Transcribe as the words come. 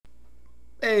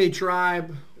Hey,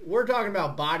 tribe. We're talking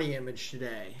about body image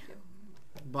today.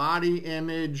 Body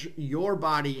image, your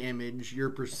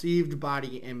perceived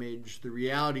body image, the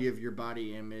reality of your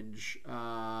body image,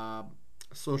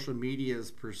 social media's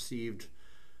perceived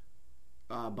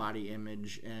body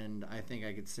image, and I think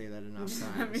I could say that enough times.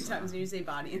 How many times do you say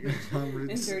body image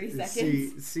in 30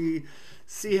 seconds?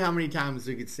 See how many times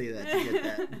we could say that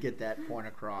to get that point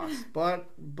across. But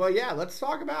yeah, let's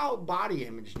talk about body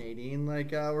image, Nadine.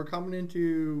 Like we're coming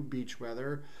into beach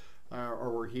weather,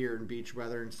 or we're here in beach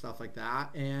weather and stuff like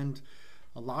that, and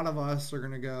a lot of us are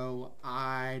gonna go,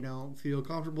 I don't feel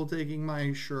comfortable taking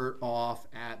my shirt off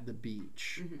at the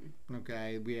beach. Mm-hmm.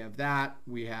 Okay, we have that.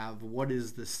 We have what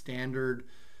is the standard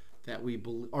that we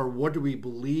or what do we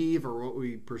believe, or what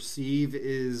we perceive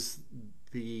is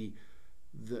the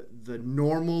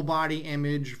normal body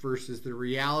image versus the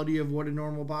reality of what a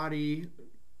normal body.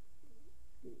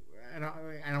 I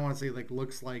don't want to say like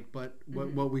looks like, but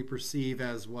what we perceive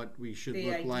as what we should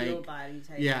look like. Body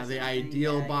type, yeah, the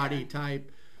ideal body type.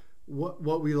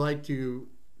 What we like to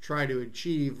try to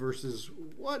achieve versus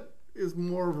what is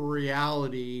more of a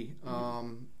reality,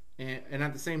 and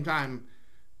at the same time,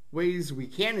 ways we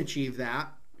can achieve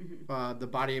that, the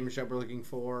body image that we're looking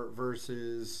for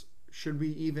versus should we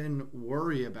even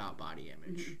worry about body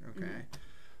image?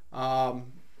 Okay.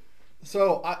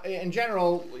 So, in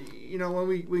general, you know, when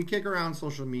we kick around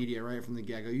social media right from the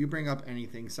get-go, you bring up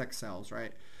anything, sex sells,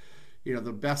 right? You know,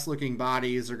 the best-looking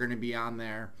bodies are going to be on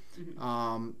there.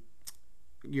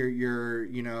 Your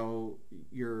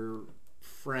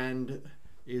friend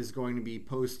is going to be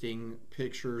posting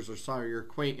pictures, or your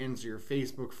acquaintance, or your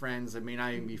Facebook friends that may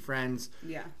not even be friends.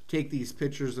 Yeah. Take these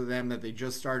pictures of them that they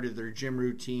just started their gym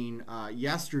routine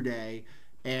yesterday,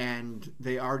 and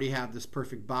they already have this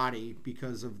perfect body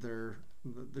because of the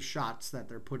shots that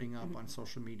they're putting up on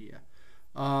social media.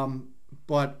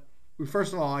 But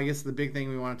first of all, I guess the big thing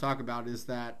we want to talk about is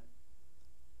that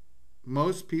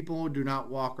most people do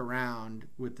not walk around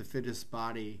with the fittest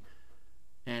body,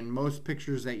 and most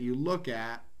pictures that you look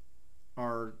at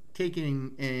are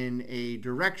taken in a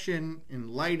direction,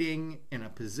 in lighting, in a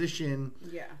position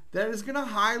that is going to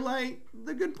highlight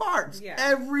the good parts. Yeah.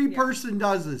 Every person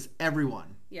does this.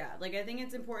 Everyone. Yeah, like I think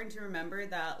it's important to remember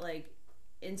that like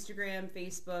Instagram,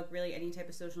 Facebook, really any type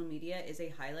of social media is a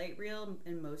highlight reel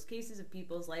in most cases of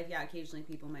people's life. Yeah, occasionally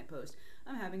people might post,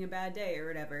 I'm having a bad day or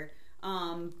whatever.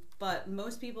 But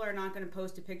most people are not going to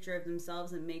post a picture of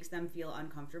themselves that makes them feel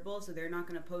uncomfortable. So they're not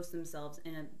going to post themselves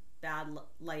in a bad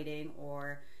lighting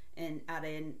or at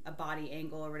a body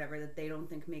angle or whatever that they don't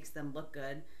think makes them look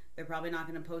good. They're probably not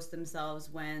going to post themselves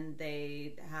when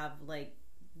they have like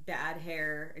bad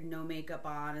hair and no makeup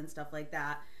on and stuff like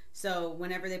that. So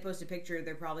whenever they post a picture,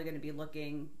 they're probably going to be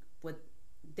looking what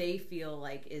they feel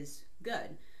like is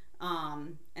good.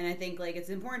 And I think like it's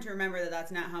important to remember that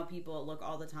that's not how people look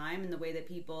all the time, and the way that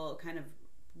people kind of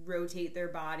rotate their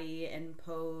body and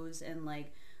pose and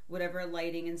like whatever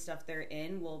lighting and stuff they're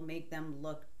in will make them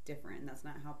look different. That's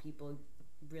not how people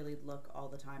really look all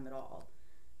the time at all.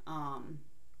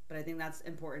 But I think that's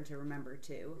important to remember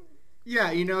too.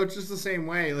 Yeah, you know, it's just the same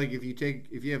way. Like if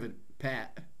you have a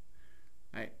pet,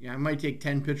 I might take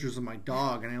 10 pictures of my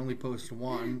dog and I only post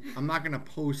one. I'm not going to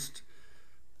post,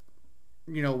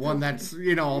 you know, one that's,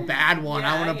 you know, a bad one.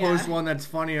 I want to post one that's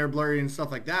funny or blurry and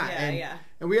stuff like that.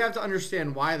 And we have to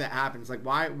understand why that happens. Like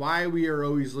why we are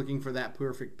always looking for that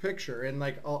perfect picture. And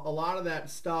like a lot of that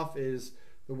stuff is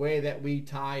the way that we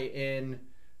tie in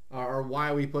or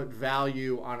why we put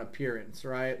value on appearance,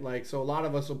 right? Like, so a lot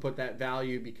of us will put that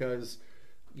value because,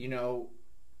 you know,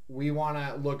 we want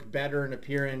to look better in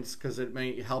appearance because it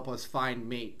may help us find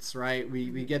mates, right?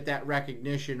 We get that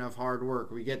recognition of hard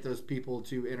work. We get those people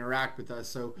to interact with us.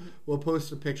 So we'll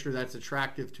post a picture that's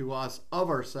attractive to us of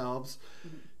ourselves.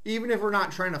 Even if we're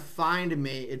not trying to find a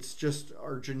mate, it's just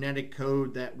our genetic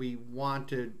code that we want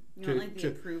to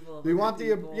approval. We want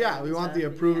the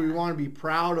approval. We want to be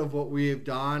proud of what we have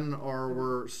done or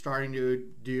we're starting to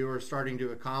do or starting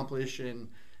to accomplish, and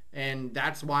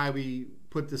that's why we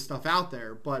put this stuff out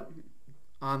there. But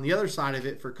on the other side of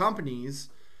it, for companies,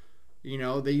 you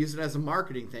know, they use it as a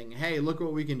marketing thing. Hey, look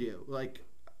what we can do. Like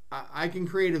I can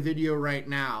create a video right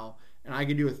now and I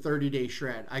can do a 30-day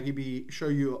shred. I could show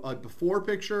you a before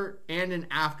picture and an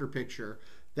after picture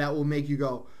that will make you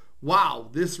go, wow,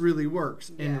 this really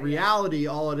works. In reality,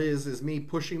 all it is me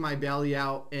pushing my belly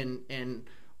out and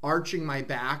arching my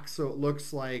back so it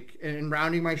looks like, and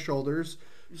rounding my shoulders.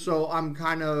 So I'm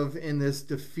kind of in this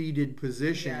defeated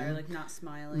position. Yeah, like not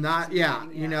smiling.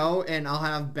 You know, and I'll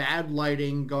have bad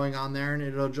lighting going on there, and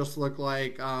it'll just look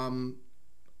like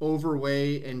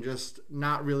overweight and just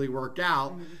not really worked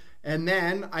out. Mm-hmm. And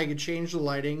then I could change the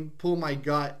lighting, pull my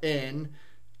gut in,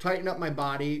 tighten up my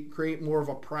body, create more of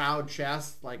a proud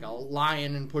chest, like a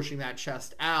lion, and pushing that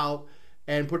chest out,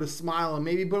 and put a smile and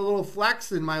maybe put a little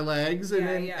flex in my legs. And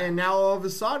and now all of a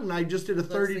sudden I just did a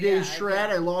 30-day shred.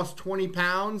 I lost 20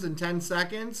 pounds in 10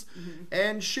 seconds.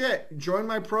 And shit, join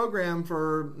my program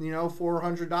for,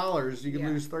 $400. You can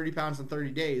lose 30 pounds in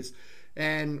 30 days.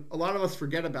 And a lot of us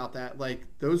forget about that. Like,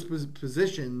 those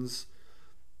positions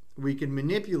we can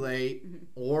manipulate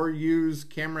or use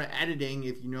camera editing,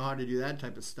 if you know how to do that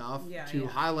type of stuff, to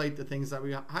highlight the things that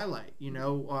we highlight.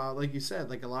 Like you said,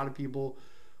 like, a lot of people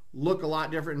look a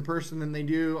lot different in person than they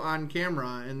do on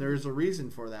camera, and there's a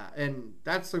reason for that. And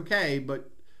that's okay, but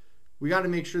we got to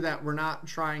make sure that we're not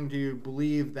trying to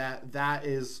believe that that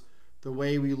is the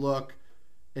way we look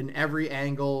in every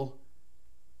angle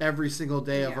every single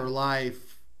day of our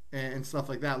life and stuff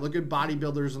like that. Look at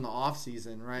bodybuilders in the off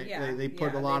season, right? They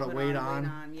put a lot of weight on.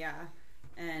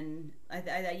 And I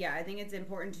think it's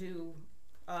important to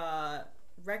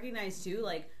recognize too,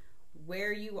 like,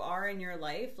 where you are in your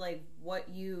life, like what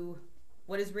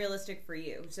is realistic for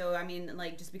you. So I mean,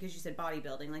 like, just because you said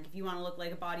bodybuilding, like, if you want to look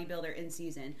like a bodybuilder in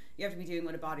season, you have to be doing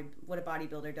what a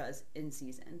bodybuilder does in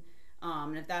season.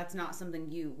 And if that's not something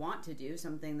you want to do,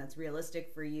 something that's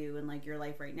realistic for you and like your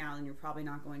life right now, then you're probably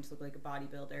not going to look like a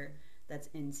bodybuilder that's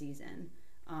in season.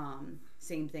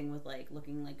 Same thing with like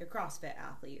looking like a CrossFit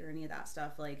athlete or any of that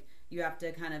stuff. Like, you have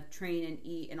to kind of train and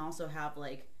eat and also have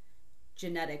like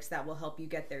genetics that will help you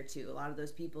get there too. A lot of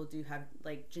those people do have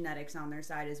like genetics on their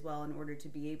side as well in order to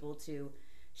be able to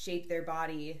shape their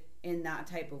body in that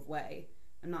type of way.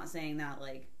 I'm not saying that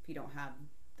like if you don't have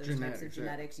those types of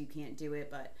genetics you can't do it,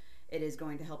 but it is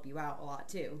going to help you out a lot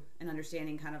too. And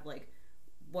understanding kind of like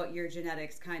what your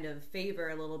genetics kind of favor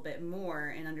a little bit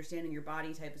more, and understanding your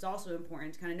body type is also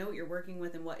important to kind of know what you're working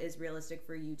with and what is realistic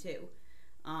for you too.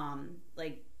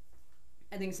 Like,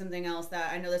 I think something else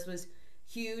that I know this was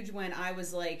huge when I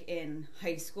was like in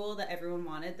high school, that everyone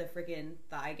wanted the freaking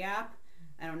thigh gap.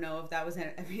 I don't know if that was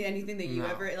anything that you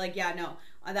ever like.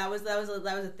 That was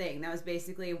a thing. That was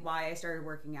basically why I started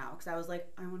working out, because I was like,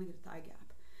 I want to get a thigh gap.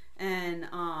 And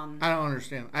I don't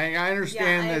understand. I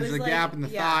understand there's a gap in the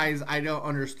thighs. I don't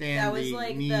understand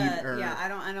the need or I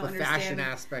don't the understand fashion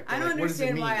aspect. I don't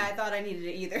understand why I thought I needed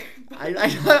it either. I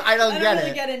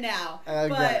don't get it now.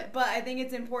 But I think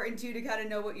it's important too to kind of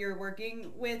know what you're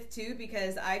working with too,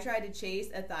 because I tried to chase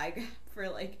a thigh gap for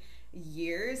like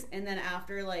years, and then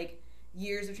after like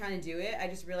years of trying to do it, I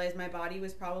just realized my body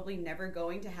was probably never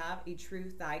going to have a true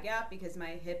thigh gap because my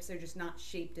hips are just not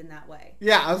shaped in that way.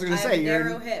 Yeah, I was going to say, I have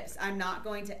narrow hips. I'm not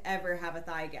going to ever have a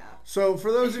thigh gap. So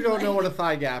for those who don't know what a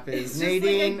thigh gap is, it's Nadine,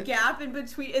 just like a gap in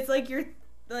between. It's like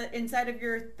the inside of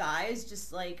your thighs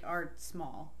just like are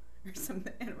small or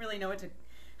something. I don't really know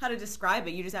how to describe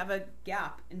it. You just have a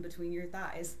gap in between your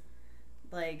thighs.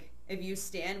 Like, if you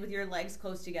stand with your legs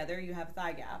close together, you have a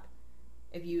thigh gap.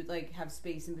 If you like have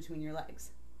space in between your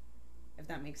legs, if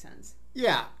that makes sense.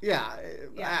 Yeah.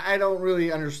 I don't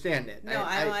really understand it. No,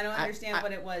 I don't understand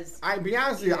what it was. I'll be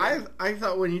honest with you. I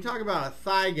thought when you talk about a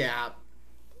thigh gap,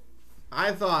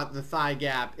 I thought the thigh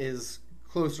gap is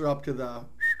closer up to the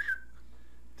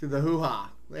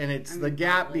hoo-ha, and it's the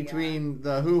gap between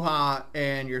the hoo-ha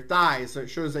and your thighs. So it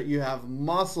shows that you have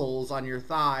muscles on your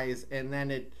thighs, and then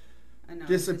it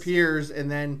disappears, and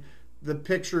then the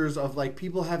pictures of like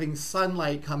people having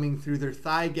sunlight coming through their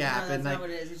thigh gap, and like, not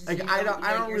what it is. It's just like I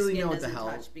don't really know what the hell.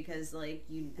 Touch because like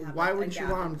you have why wouldn't you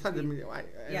want to touch them?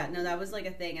 That was like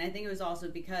a thing, and I think it was also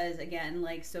because again,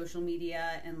 like social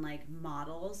media and like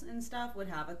models and stuff would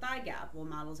have a thigh gap. Well,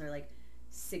 models are like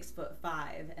 6'5"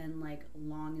 and like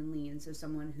long and lean, so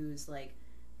someone who's like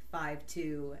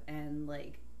 5'2" and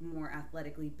like more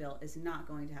athletically built is not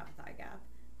going to have a thigh gap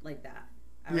like that.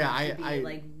 I be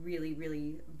like really,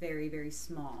 really very, very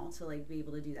small to like be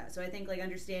able to do that. So I think like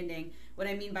understanding what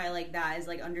I mean by like that is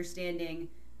like understanding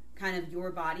kind of your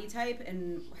body type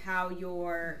and how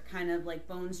your kind of like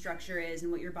bone structure is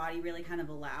and what your body really kind of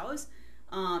allows.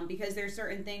 Because there's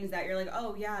certain things that you're like,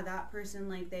 oh yeah, that person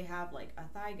like they have like a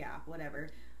thigh gap, whatever.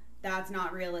 That's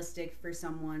not realistic for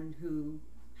someone who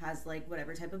has like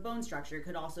whatever type of bone structure. It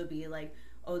could also be like,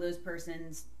 oh, those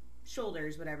person's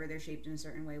shoulders, whatever, they're shaped in a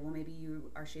certain way. Well, maybe you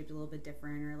are shaped a little bit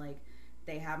different, or like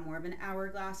they have more of an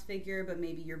hourglass figure, but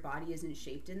maybe your body isn't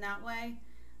shaped in that way.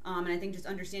 And I think just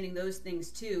understanding those things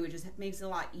too, it just makes it a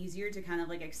lot easier to kind of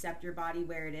like accept your body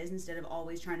where it is instead of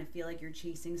always trying to feel like you're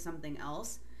chasing something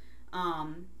else.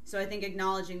 So I think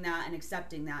acknowledging that and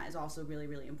accepting that is also really,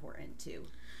 really important too.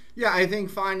 Yeah, I think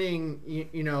finding,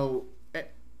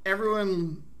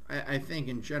 everyone, I think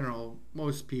in general,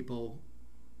 most people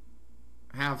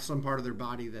have some part of their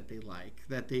body that they like,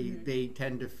 that they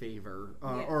tend to favor,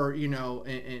 Yeah. or, you know,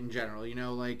 in general, you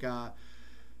know, like,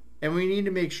 and we need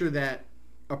to make sure that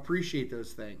appreciate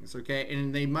those things, okay?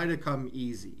 And they might have come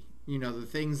easy. You know, the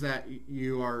things that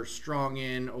you are strong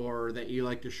in or that you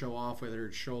like to show off, whether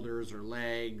it's shoulders or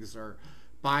legs or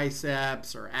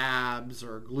biceps or abs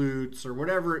or glutes or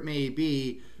whatever it may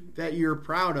be that you're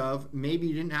proud of, maybe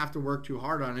you didn't have to work too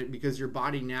hard on it because your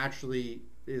body naturally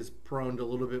is prone to a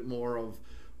little bit more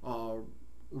of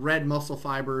red muscle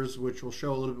fibers, which will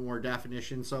show a little bit more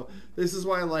definition. So this is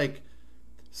why, like,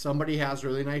 somebody has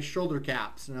really nice shoulder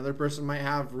caps, another person might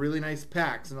have really nice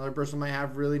pecs, another person might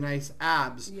have really nice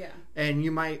abs. Yeah. And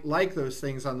you might like those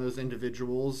things on those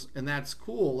individuals, and that's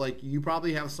cool. Like, you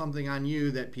probably have something on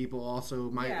you that people also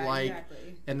might like.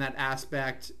 Exactly. And that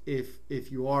aspect, if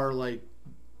you are like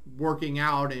working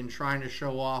out and trying to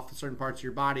show off certain parts of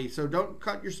your body, so don't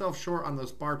cut yourself short on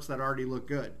those parts that already look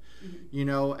good. You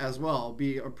know, as well,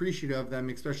 be appreciative of them,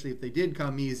 especially if they did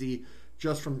come easy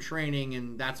just from training,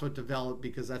 and that's what developed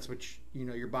because that's what you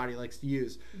know your body likes to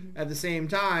use. At the same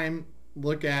time,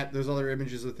 look at those other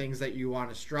images of things that you want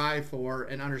to strive for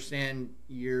and understand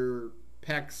your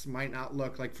pecs might not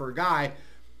look like, for a guy,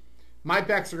 my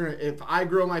pecs are gonna, if I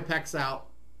grow my pecs out,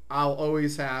 I'll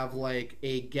always have like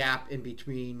a gap in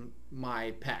between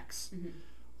my pecs.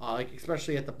 Like,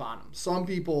 especially at the bottom. Some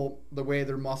people, the way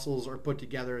their muscles are put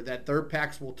together, that their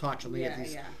pecs will touch and they have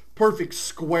these perfect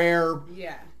square,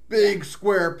 big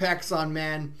square pecs on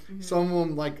men. Some of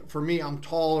them, like for me, I'm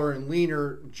taller and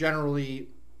leaner generally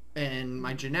in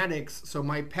my genetics, so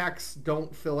my pecs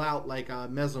don't fill out like a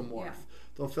mesomorph.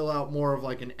 They'll fill out more of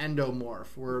like an endomorph,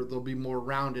 where they'll be more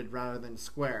rounded rather than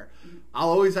square. I'll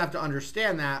always have to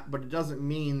understand that, but it doesn't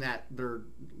mean that they're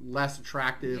less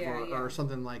attractive or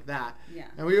something like that.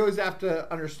 And we always have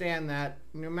to understand that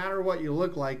no matter what you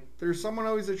look like, there's someone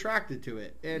always attracted to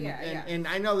it. And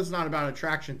I know this is not about an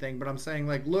attraction thing, but I'm saying,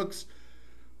 like, looks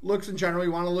in general, we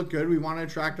want to look good. We want to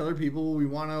attract other people. We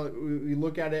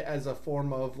look at it as a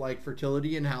form of like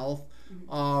fertility and health.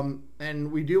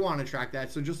 And we do want to attract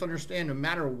that. So just understand, no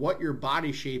matter what your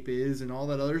body shape is and all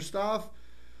that other stuff,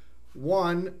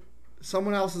 one,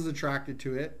 someone else is attracted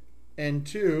to it. And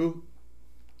two,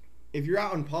 if you're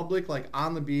out in public, like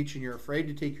on the beach, and you're afraid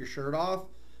to take your shirt off,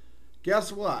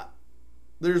 guess what?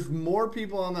 There's more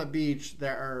people on that beach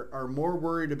that are more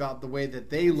worried about the way that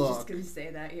they look, just gonna say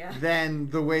that,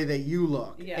 than the way that you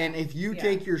look. And if you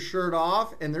take your shirt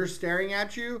off and they're staring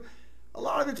at you, a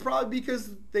lot of it's probably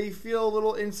because they feel a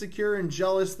little insecure and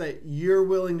jealous that you're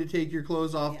willing to take your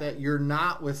clothes off, that you're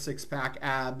not with six-pack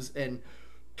abs and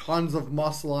tons of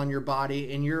muscle on your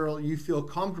body, and you feel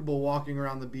comfortable walking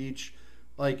around the beach,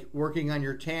 like working on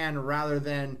your tan, rather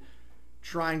than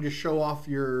trying to show off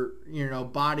your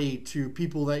body to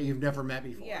people that you've never met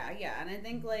before. And I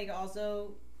think, like,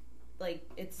 also, like,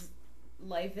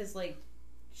 life is like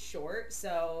short,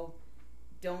 so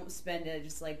don't spend it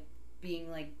just like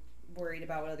being like worried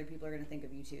about what other people are going to think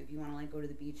of you too. If you want to like go to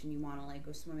the beach and you want to like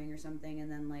go swimming or something,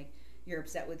 and then like you're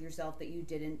upset with yourself that you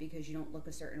didn't because you don't look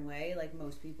a certain way, like,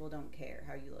 most people don't care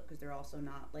how you look, because they're also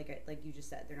not like you just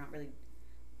said, they're not really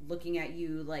looking at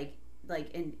you like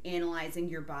and analyzing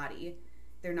your body.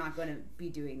 They're not going to be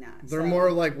doing that. They're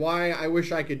more like, why, I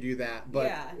wish I could do that.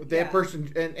 But that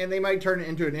person, and they might turn it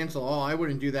into an insult. Oh, I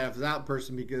wouldn't do that if that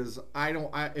person, because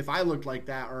if I looked like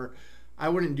that, or I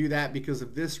wouldn't do that because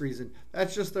of this reason.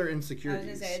 That's just their insecurities.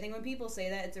 I was going to say, I think when people say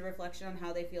that, it's a reflection on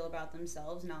how they feel about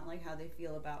themselves, not like how they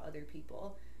feel about other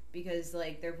people. Because,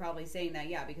 like, they're probably saying that,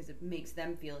 because it makes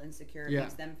them feel insecure, it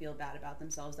makes them feel bad about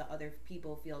themselves, that other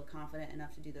people feel confident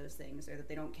enough to do those things, or that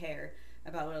they don't care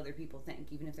about what other people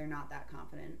think, even if they're not that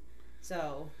confident.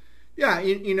 So,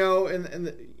 if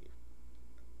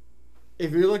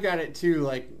you look at it too,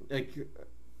 like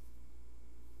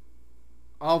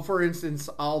for instance,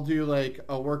 I'll do like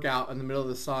a workout in the middle of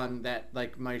the sun that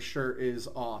like my shirt is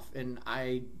off, and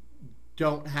I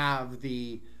don't have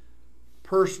the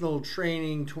personal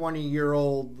training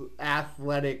 20-year-old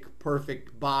athletic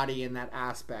perfect body in that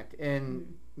aspect,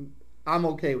 and I'm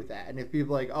okay with that. And if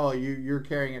people are like, oh, you're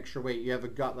carrying extra weight, you have a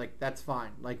gut, like, that's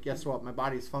fine. Like, guess what? My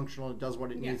body's functional. It does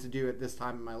what it needs to do at this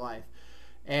time in my life.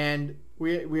 And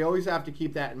we always have to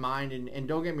keep that in mind. And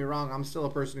don't get me wrong, I'm still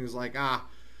a person who's like, I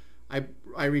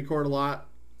record a lot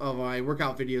of my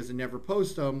workout videos and never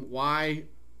post them. Why?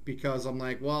 Because I'm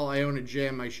like, well, I own a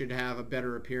gym. I should have a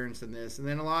better appearance than this. And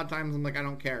then a lot of times I'm like, I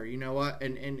don't care. You know what?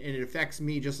 And it affects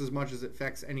me just as much as it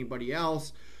affects anybody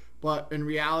else. But in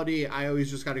reality, I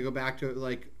always just got to go back to it,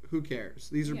 like, who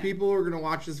cares? These are people who are going to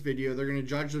watch this video. They're going to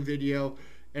judge the video.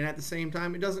 And at the same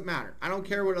time, it doesn't matter. I don't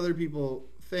care what other people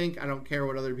think. I don't care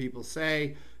what other people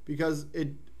say. because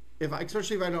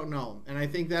especially if I don't know them. And I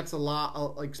think that's a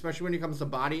lot, like, especially when it comes to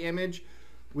body image.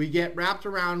 We get wrapped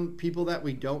around people that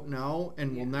we don't know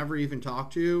and we'll never even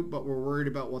talk to, but we're worried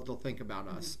about what they'll think about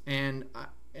us. And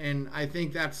I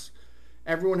think that's,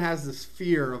 everyone has this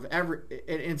fear of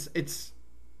it's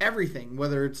everything,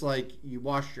 whether it's like you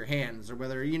washed your hands or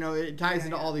whether, it ties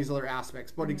into all these other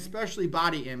aspects, but especially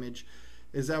body image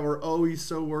is that we're always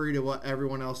so worried about what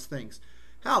everyone else thinks.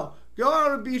 Hell, go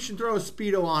out on the beach and throw a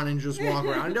Speedo on and just walk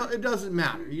around. It doesn't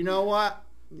matter. You know what?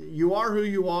 You are who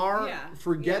you are. Yeah.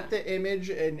 Forget the image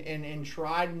and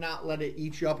try to not let it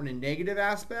eat you up in a negative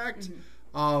aspect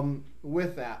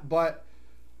with that. But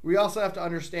we also have to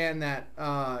understand that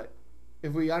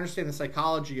if we understand the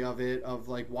psychology of it, of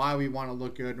like why we want to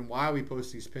look good and why we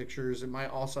post these pictures, it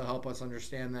might also help us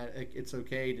understand that it's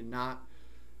okay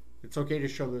to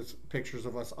show those pictures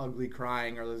of us ugly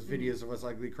crying or those videos of us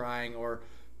ugly crying or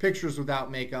pictures without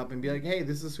makeup and be like, hey,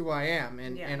 this is who I am.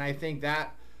 And I think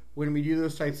that when we do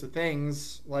those types of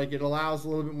things, like, it allows a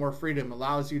little bit more freedom,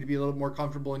 allows you to be a little more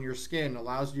comfortable in your skin,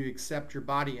 allows you to accept your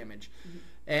body image.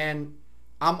 And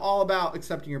I'm all about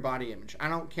accepting your body image. I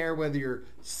don't care whether you're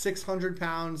 600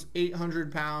 pounds,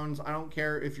 800 pounds. I don't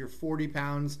care if you're 40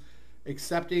 pounds.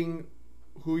 Accepting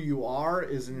who you are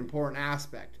is an important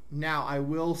aspect. Now, I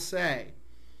will say,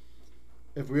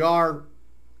 if we are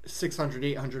 600,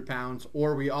 800 pounds,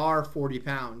 or we are 40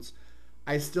 pounds,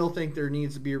 I still think there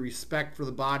needs to be a respect for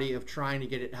the body of trying to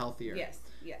get it healthier. Yes.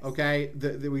 Okay?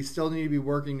 We still need to be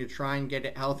working to try and get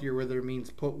it healthier, whether it means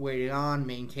put weight on,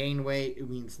 maintain weight, it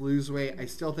means lose weight. I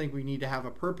still think we need to have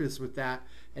a purpose with that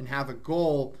and have a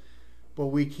goal, but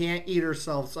we can't eat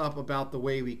ourselves up about the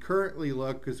way we currently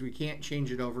look because we can't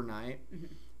change it overnight.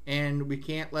 And we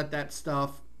can't let that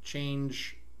stuff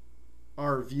change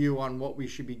our view on what we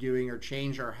should be doing or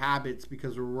change our habits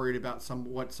because we're worried about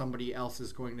what somebody else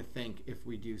is going to think if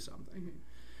we do something.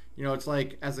 It's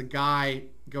like, as a guy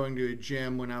going to a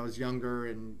gym when I was younger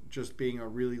and just being a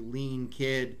really lean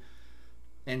kid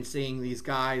and seeing these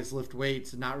guys lift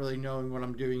weights and not really knowing what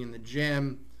I'm doing in the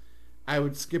gym, I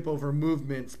would skip over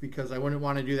movements because I wouldn't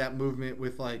want to do that movement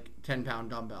with like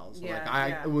 10-pound dumbbells.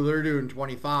 Well, they're doing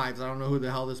 25s. I don't know who the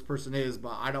hell this person is,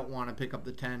 but I don't want to pick up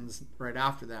the 10s right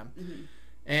after them.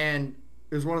 And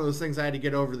it was one of those things I had to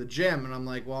get over the gym, and I'm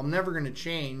like, well, I'm never going to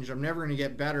change. I'm never going to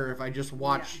get better if I just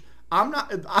watch. I'm not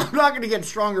going to get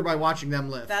stronger by watching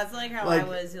them lift. That's like how I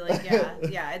was like,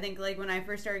 I think like when I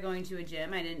first started going to a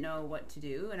gym, I didn't know what to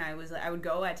do, and I would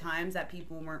go at times that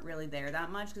people weren't really there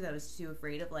that much because I was too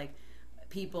afraid of like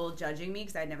people judging me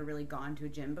because I'd never really gone to a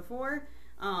gym before.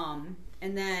 And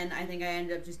then I think I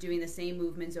ended up just doing the same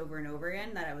movements over and over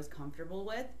again that I was comfortable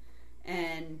with.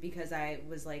 And because I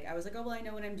was like, oh, well, I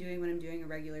know what I'm doing when I'm doing a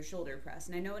regular shoulder press,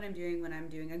 and I know what I'm doing when I'm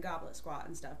doing a goblet squat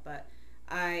and stuff, but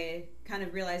I kind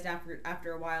of realized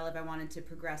after a while, if I wanted to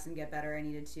progress and get better, I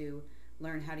needed to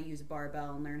learn how to use a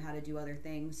barbell and learn how to do other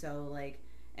things. So like,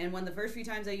 and when the first few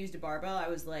times I used a barbell, I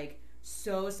was like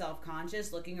so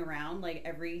self-conscious looking around like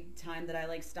every time that I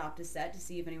like stopped a set to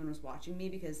see if anyone was watching me,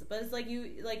 but it's like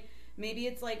maybe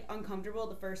it's like uncomfortable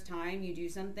the first time you do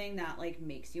something that like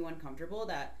makes you uncomfortable,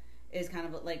 that is kind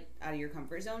of like out of your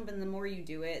comfort zone, but the more you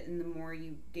do it and the more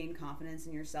you gain confidence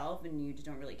in yourself and you just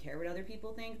don't really care what other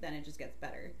people think, then it just gets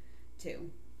better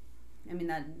too. I mean,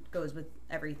 that goes with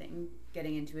everything,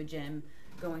 getting into a gym,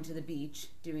 going to the beach,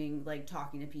 doing like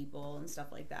talking to people and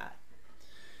stuff like that.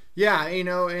 Yeah,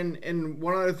 and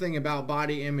one other thing about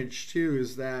body image too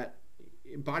is that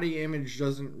body image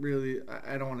doesn't really,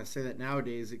 I don't want to say that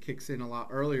nowadays, it kicks in a lot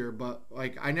earlier, but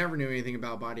like I never knew anything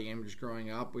about body image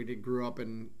growing up. We grew up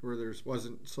in where there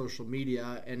wasn't social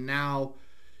media, and now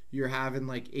you're having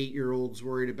like 8-year-olds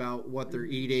worried about what they're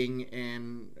eating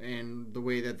and the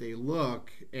way that they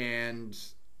look, and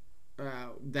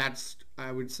that's,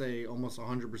 I would say, almost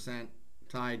 100%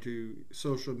 tied to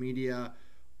social media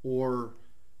or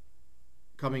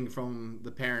coming from the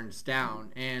parents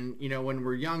down. And when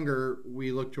we're younger,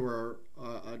 we look to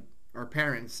our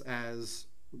parents as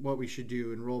what we should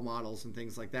do and role models and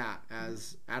things like that.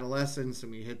 As adolescents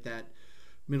and we hit that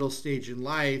middle stage in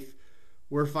life,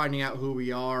 we're finding out who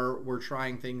we are. We're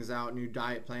trying things out, new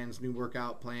diet plans, new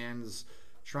workout plans,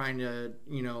 trying to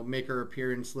make our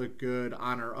appearance look good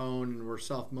on our own, and we're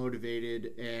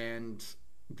self-motivated. And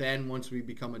then once we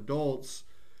become adults,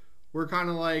 we're kind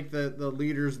of like the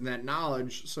leaders in that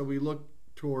knowledge, so we look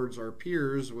towards our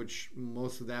peers, which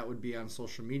most of that would be on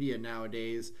social media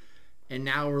nowadays, and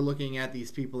now we're looking at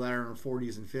these people that are in their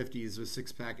 40s and 50s with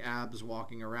six-pack abs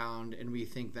walking around, and we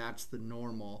think that's the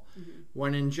normal,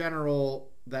 when in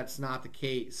general, that's not the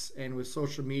case. And with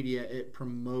social media, it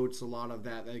promotes a lot of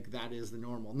that, like that is the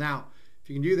normal. Now, if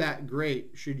you can do that,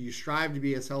 great. Should you strive to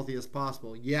be as healthy as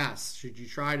possible? Yes. Should you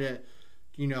try to,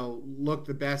 look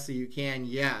the best that you can?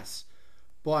 Yes.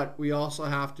 But we also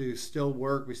have to still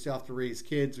work. We still have to raise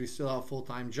kids. We still have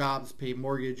full-time jobs, pay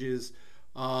mortgages,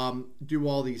 do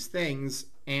all these things.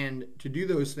 And to do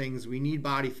those things, we need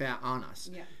body fat on us.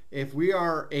 Yeah. If we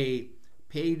are a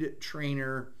paid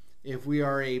trainer, if we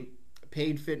are a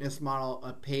paid fitness model,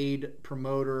 a paid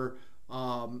promoter,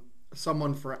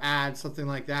 someone for ads, something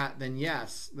like that, then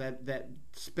yes, that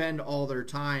spend all their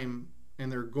time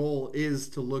and their goal is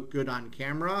to look good on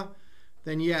camera,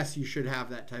 then yes, you should have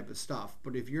that type of stuff.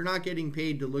 But if you're not getting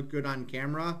paid to look good on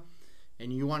camera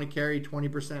and you want to carry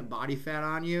 20% body fat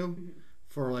on you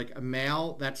for like a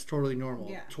male, that's totally normal.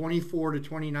 Yeah. 24 to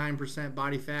 29%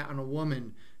 body fat on a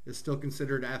woman is still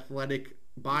considered athletic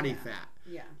body fat.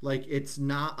 Yeah. Like it's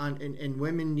not and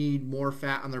women need more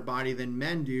fat on their body than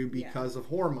men do because of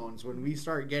hormones. When we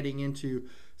start getting into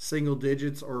single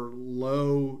digits or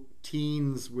low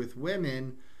teens with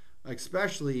women,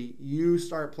 especially, you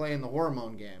start playing the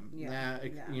hormone game.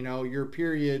 Your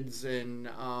periods and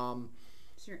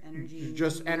just your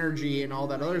energy, energy and all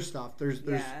that other stuff.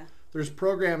 There's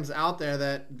programs out there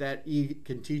that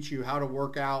can teach you how to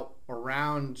work out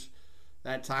around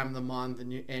that time of the month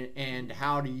and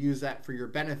how to use that for your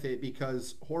benefit,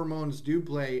 because hormones do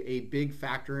play a big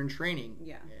factor in training.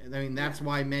 Yeah. I mean, that's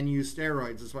why men use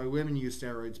steroids. That's why women use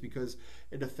steroids, because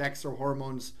it affects their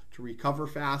hormones to recover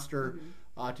faster,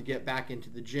 to get back into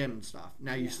the gym and stuff.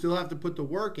 Now, you still have to put the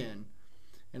work in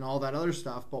and all that other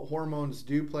stuff, but hormones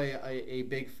do play a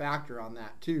big factor on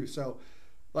that too. So,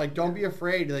 like, don't be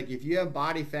afraid. Like, if you have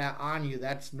body fat on you,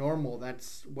 that's normal.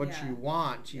 That's what you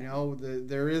want. You know,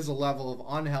 there is a level of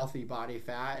unhealthy body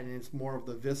fat, and it's more of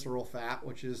the visceral fat,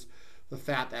 which is the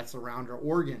fat that's around our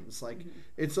organs. Like,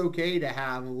 it's okay to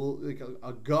have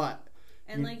a gut.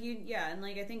 And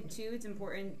I think too, it's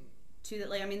important too that,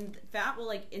 like, I mean, fat will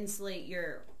like insulate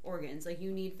your organs. Like,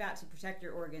 you need fat to protect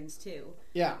your organs too.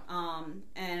 Yeah.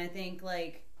 And I think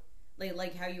like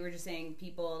how you were just saying,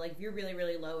 people, like, if you're really,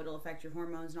 really low, it'll affect your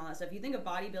hormones and all that stuff. You think of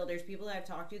bodybuilders, people that I've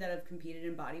talked to that have competed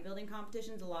in bodybuilding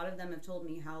competitions, a lot of them have told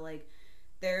me how, like,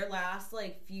 their last,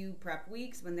 like, few prep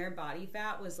weeks, when their body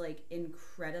fat was, like,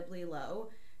 incredibly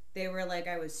low, they were like,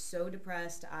 I was so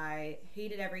depressed, I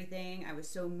hated everything, I was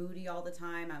so moody all the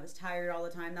time, I was tired all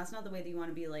the time. That's not the way that you want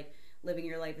to be, like, living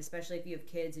your life, especially if you have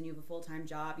kids and you have a full-time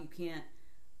job. You can't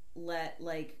let,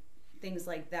 like, things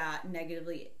like that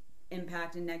negatively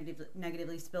impact and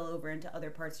negatively spill over into other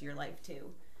parts of your life too.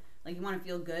 Like, you want to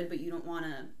feel good, but you don't want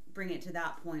to bring it to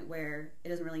that point where it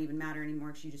doesn't really even matter anymore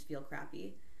because you just feel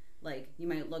crappy. Like, you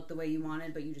might look the way you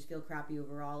wanted, but you just feel crappy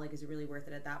overall. Like, is it really worth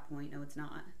it at that point? No, it's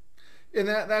not. And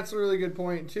that's a really good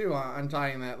point too, on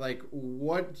tying that. Like,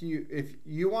 what do you, if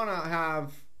you want to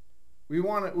have, we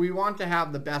want to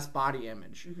have the best body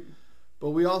image, but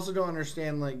we also don't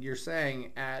understand, like you're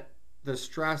saying, at the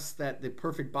stress that the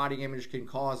perfect body image can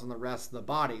cause on the rest of the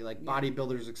body. Like,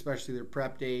 bodybuilders, especially their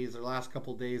prep days, their last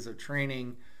couple days of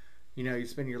training, you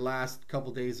spend your last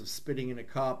couple days of spitting in a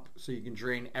cup so you can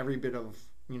drain every bit of,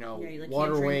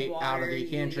 water weight out of it. You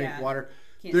can't drink water.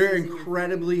 They're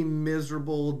incredibly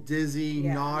miserable, dizzy,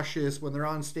 nauseous when they're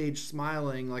on stage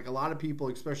smiling. Like, a lot of people,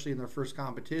 especially in their first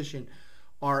competition,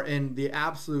 are in the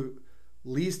absolute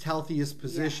least healthiest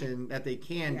position that they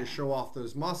can to show off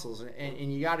those muscles.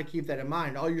 And you got to keep that in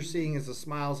mind. All you're seeing is the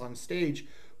smiles on stage.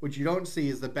 What you don't see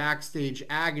is the backstage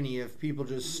agony of people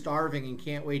just starving and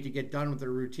can't wait to get done with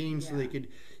their routine so they could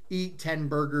eat 10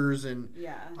 burgers and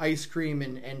ice cream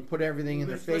and put everything in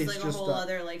their face. Like just a whole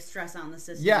other, like, stress on the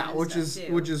system. Yeah, which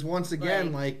is once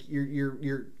again, like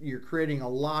you're creating a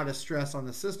lot of stress on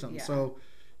the system. So,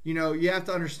 you have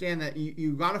to understand that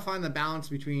you got to find the balance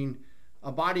between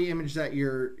a body image that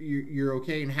you're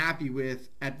okay and happy with,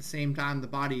 at the same time the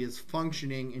body is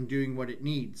functioning and doing what it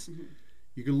needs.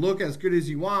 You can look as good as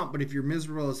you want, but if you're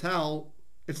miserable as hell,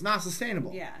 it's not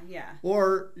sustainable.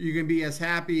 Or you can be as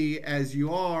happy as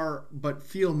you are, but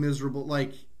feel miserable,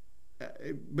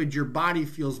 but your body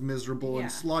feels miserable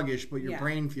and sluggish, but your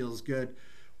brain feels good.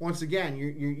 Once again,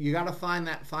 you got to find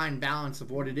that fine balance of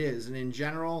what it is. And in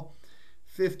general,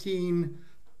 15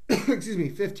 to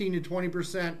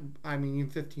 20%. I mean, even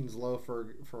 15 is low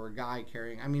for a guy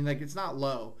carrying. I mean, like, it's not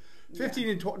low.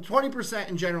 15 to 20%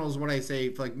 in general is what I say.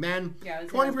 For, like, men,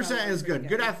 20% is good.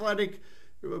 Good athletic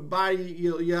body.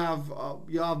 You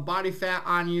have body fat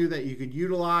on you that you could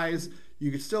utilize.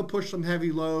 You could still push some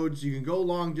heavy loads. You can go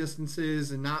long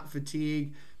distances and not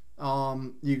fatigue.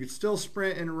 You could still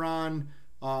sprint and run.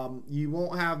 You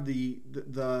won't have the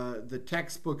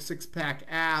textbook six-pack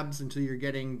abs until you're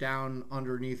getting down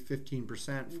underneath 15%,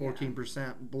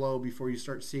 14% below before you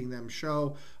start seeing them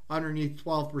show. Underneath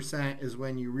 12% is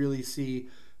when you really see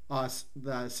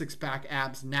the six-pack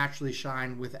abs naturally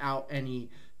shine without any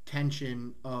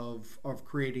tension of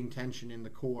creating tension in the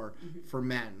core for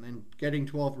men. And getting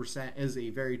 12% is a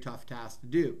very tough task to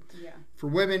do. Yeah. For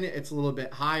women, it's a little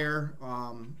bit higher.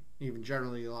 Even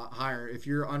generally a lot higher. If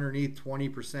you're underneath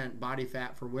 20% body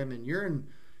fat for women, you're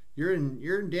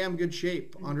in damn good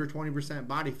shape. Under 20%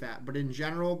 body fat, but in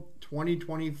general,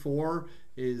 20-24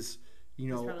 is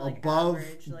like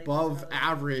above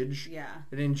average. Yeah.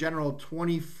 And in general,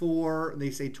 24, they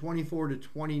say 24 to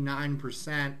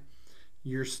 29%,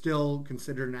 you're still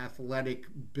considered an athletic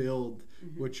build,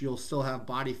 which you'll still have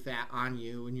body fat on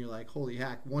you, and you're like, holy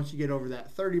heck! Once you get over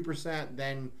that 30%,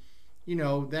 then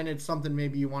then it's something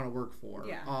maybe you want to work for.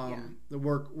 The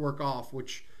work off,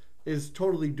 which is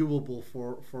totally doable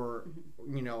for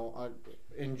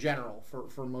in general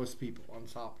for most people on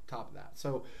top of that.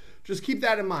 So just keep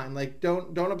that in mind. Like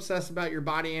don't obsess about your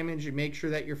body image, and make sure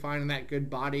that you're finding that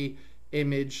good body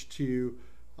image to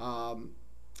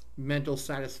mental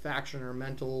satisfaction or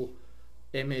mental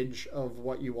image of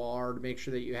what you are, to make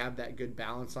sure that you have that good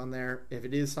balance on there. If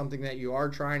it is something that you are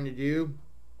trying to do,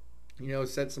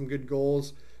 set some good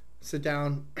goals, sit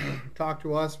down, talk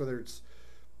to us, whether it's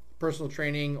personal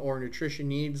training or nutrition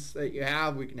needs that you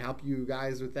have. We can help you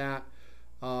guys with that.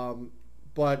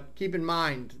 But keep in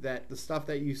mind that the stuff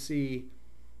that you see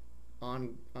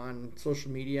on social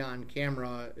media, on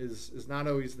camera, is not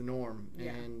always the norm.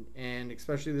 Yeah. And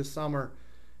especially this summer,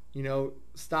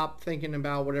 stop thinking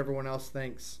about what everyone else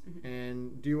thinks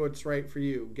and do what's right for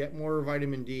you. Get more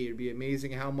vitamin D. It'd be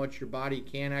amazing how much your body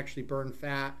can actually burn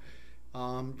fat.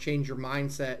 Change your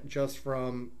mindset just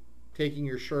from taking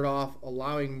your shirt off,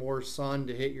 allowing more sun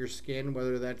to hit your skin,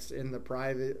 whether that's in the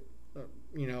private,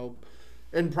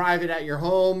 in private at your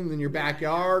home, in your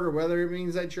backyard, or whether it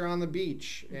means that you're on the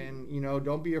beach. And,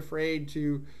 don't be afraid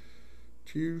to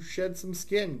shed some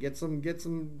skin, get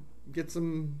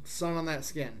some sun on that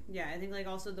skin. Yeah, I think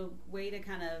also the way to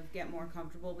kind of get more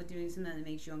comfortable with doing something that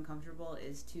makes you uncomfortable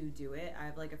is to do it. I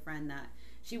have a friend that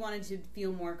she wanted to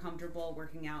feel more comfortable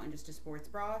working out in just a sports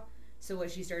bra. So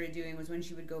what she started doing was, when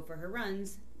she would go for her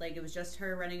runs, it was just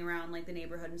her running around the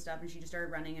neighborhood and stuff, and she just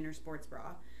started running in her sports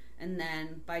bra. And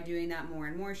then by doing that more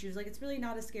and more, she was like, it's really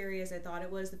not as scary as I thought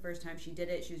it was. The first time she did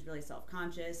it, she was really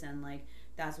self-conscious, and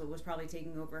that's what was probably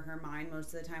taking over her mind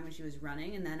most of the time when she was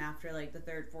running. And then after the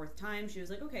third, fourth time, she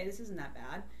was like, okay, this isn't that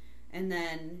bad. And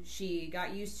then she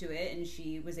got used to it, and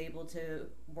she was able to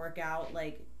work out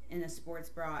in a sports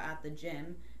bra at the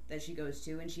gym that she goes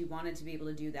to, and she wanted to be able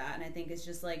to do that. And I think it's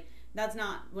just that's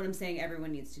not what I'm saying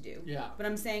everyone needs to do. Yeah. But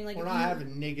I'm saying we're not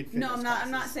having naked fitness No, I'm not. classes.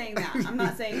 I'm not saying that. I'm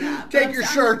not saying that. Take your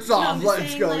shirts off.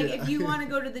 Let's go. If you want to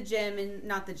go to the gym, and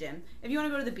not the gym, if you want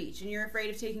to go to the beach and you're afraid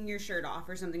of taking your shirt off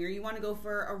or something, or you want to go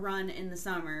for a run in the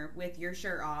summer with your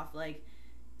shirt off,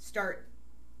 start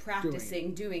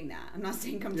practicing doing that. I'm not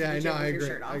saying come to the gym with your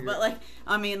shirt off, but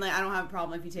I don't have a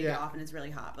problem if you take it off and it's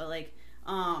really hot, but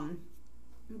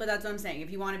that's what I'm saying.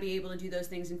 If you want to be able to do those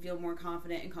things and feel more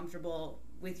confident and comfortable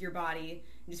with your body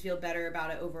and just feel better about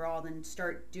it overall, then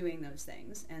start doing those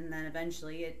things, and then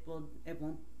eventually it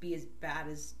won't be as bad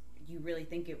as you really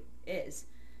think it is,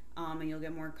 and you'll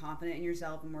get more confident in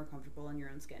yourself and more comfortable in your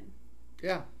own skin.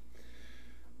 Yeah.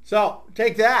 So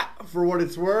take that for what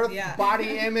it's worth. Yeah.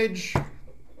 Body image.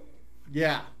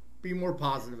 Yeah. Be more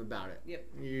positive about it. Yep.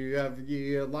 You have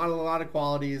a lot of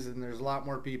qualities, and there's a lot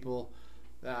more people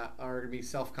that are going to be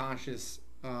self-conscious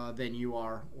than you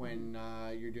are when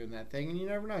you're doing that thing. And you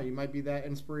never know. You might be that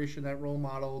inspiration, that role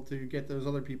model to get those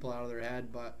other people out of their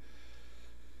head. But,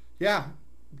 yeah,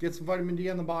 get some vitamin D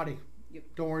on the body. Yep.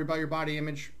 Don't worry about your body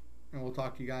image. And we'll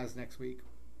talk to you guys next week.